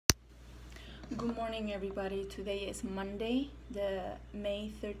Good morning, everybody. Today is Monday, the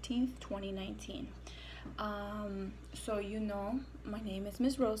May 13th, 2019. My name is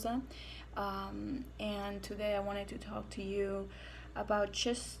Miss Rosa, and today I wanted to talk to you about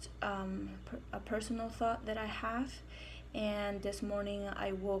just a personal thought that I have. And this morning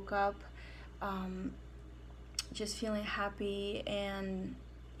I woke up just feeling happy and,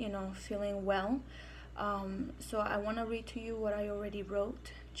 feeling well. So I want to read to you what I already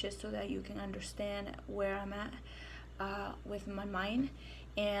wrote, just so that you can understand where I'm at with my mind.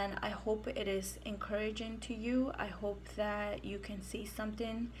 And I hope it is encouraging to you. I hope that you can see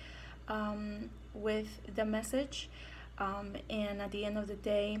something with the message. And at the end of the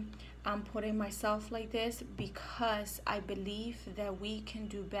day, I'm putting myself like this because I believe that we can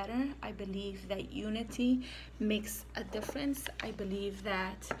do better. I believe that unity makes a difference. I believe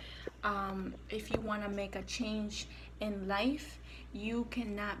that if you want to make a change in life, you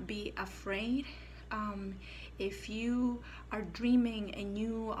cannot be afraid. If you are dreaming and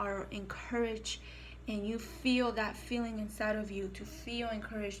you are encouraged and you feel that feeling inside of you to feel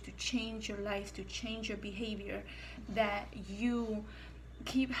encouraged to change your life, to change your behavior, that you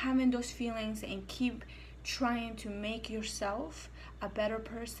keep having those feelings and keep trying to make yourself a better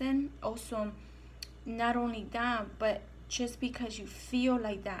person. Also, not only that, but just because you feel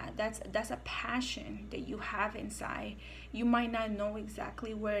like that's a passion that you have inside. You might not know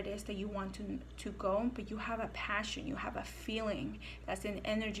exactly where it is that you want to go, but you have a passion, you have a feeling. That's an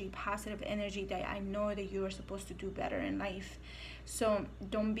energy, positive energy, that I know that you are supposed to do better in life. So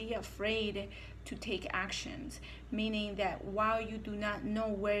don't be afraid to take actions, meaning that while you do not know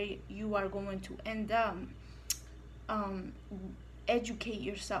where you are going to end up, educate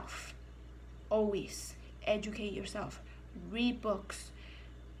yourself. Always educate yourself. Read books.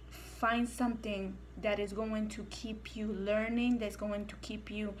 Find something that is going to keep you learning, that's going to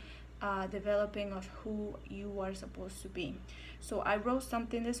keep you developing of who you are supposed to be. So I wrote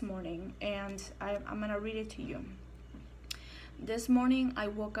something this morning, and I'm going to read it to you. This morning I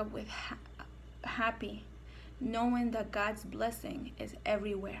woke up with happy, knowing that God's blessing is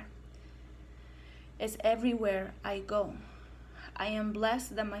everywhere. It's everywhere I go. I am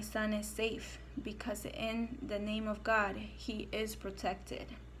blessed that my son is safe, because in the name of God, he is protected.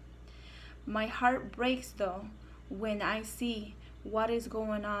 My heart breaks, though, when I see what is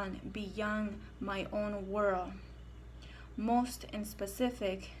going on beyond my own world. Most in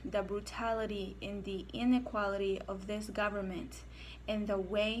specific, the brutality and the inequality of this government, and the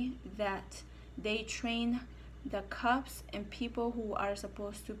way that they train the cops and people who are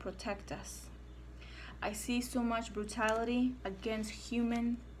supposed to protect us. I see so much brutality against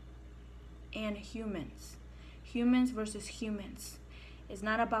humans versus humans. It's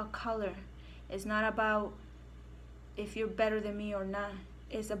not about color. It's not about if you're better than me or not.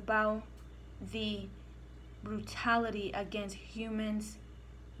 It's about the brutality against humans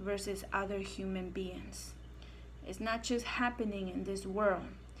versus other human beings. It's not just happening in this world.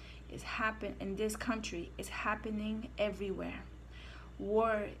 It's happening in this country. It's happening everywhere.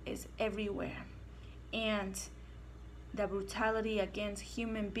 War is everywhere. And the brutality against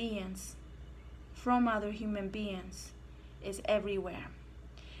human beings from other human beings is everywhere.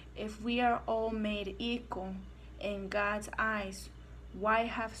 If we are all made equal in God's eyes, why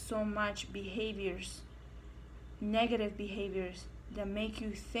have so much behaviors, negative behaviors, that make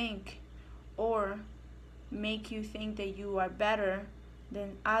you think that you are better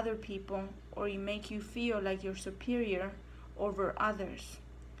than other people, or you make you feel like you're superior over others?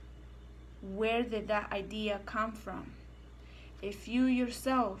 Where did that idea come from? If you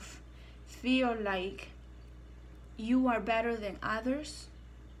yourself feel like you are better than others,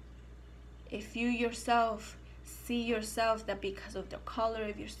 if you yourself see yourself that because of the color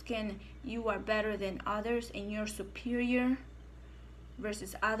of your skin you are better than others and you're superior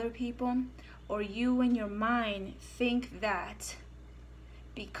versus other people, or you in your mind think that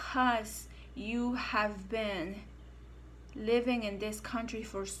because you have been living in this country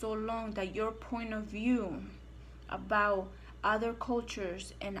for so long that your point of view about other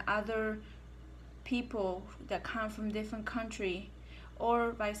cultures and other people that come from different country,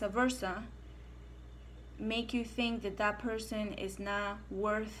 or vice versa, make you think that that person is not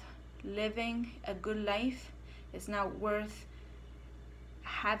worth living a good life, is not worth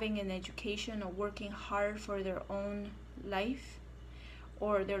having an education or working hard for their own life,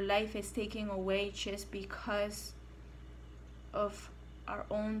 or their life is taken away just because of our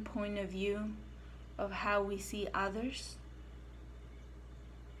own point of view of how we see others.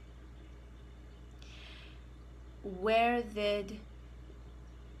 Where did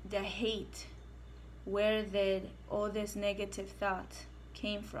the hate, where did all this negative thought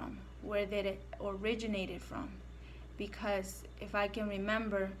came from, where did it originated from. Because if I can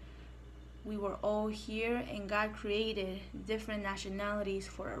remember, we were all here, and God created different nationalities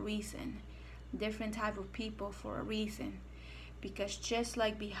for a reason, different type of people for a reason. Because just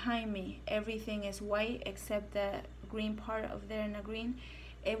like behind me, everything is white except the green part of there in the green,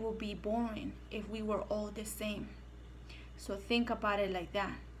 it will be boring if we were all the same. So think about it like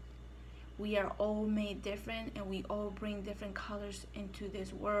that. We are all made different, and we all bring different colors into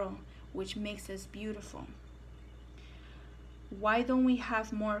this world, which makes us beautiful. Why don't we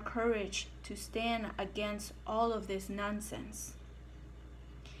have more courage to stand against all of this nonsense?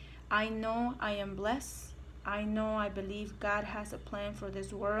 I know I am blessed. I know I believe God has a plan for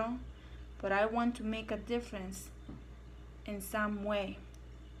this world, but I want to make a difference in some way.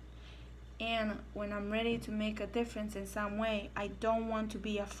 And when I'm ready to make a difference in some way, I don't want to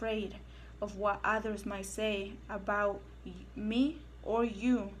be afraid of what others might say about me or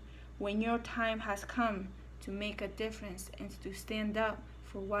you when your time has come to make a difference and to stand up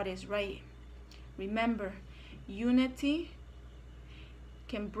for what is right. Remember, unity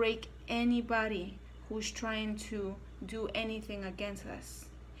can break anybody who's trying to do anything against us.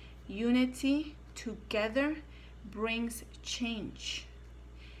 Unity together brings change.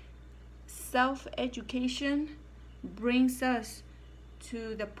 Self-education brings us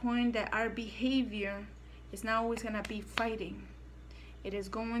to the point that our behavior is not always going to be fighting. It is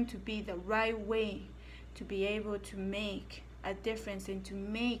going to be the right way to be able to make a difference and to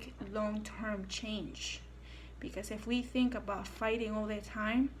make long-term change. Because if we think about fighting all the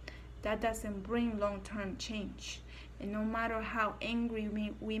time, that doesn't bring long-term change. And no matter how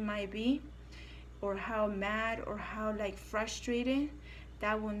angry we might be, or how mad, or how frustrated,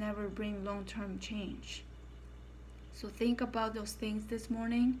 that will never bring long-term change. So think about those things this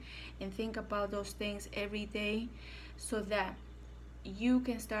morning, and think about those things every day, so that you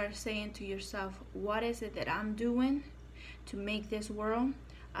can start saying to yourself, what is it that I'm doing to make this world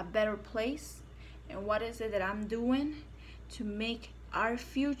a better place? And what is it that I'm doing to make our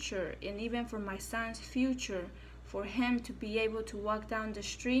future, and even for my son's future, for him to be able to walk down the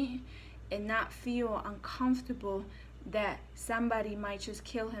street and not feel uncomfortable that somebody might just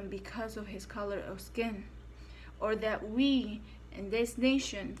kill him because of his color of skin, or that we in this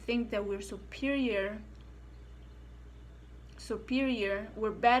nation think that we're superior,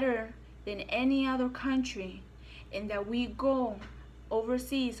 we're better than any other country, and that we go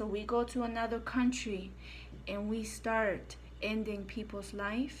overseas, or we go to another country and we start ending people's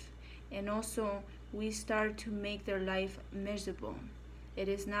life, and also we start to make their life miserable. It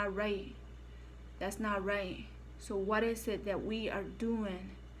is not right. That's not right. So what is it that we are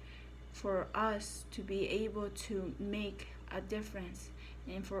doing for us to be able to make a difference,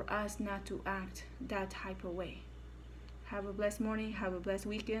 and for us not to act that type of way? Have a blessed morning, have a blessed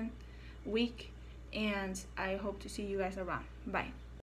week, and I hope to see you guys around. Bye.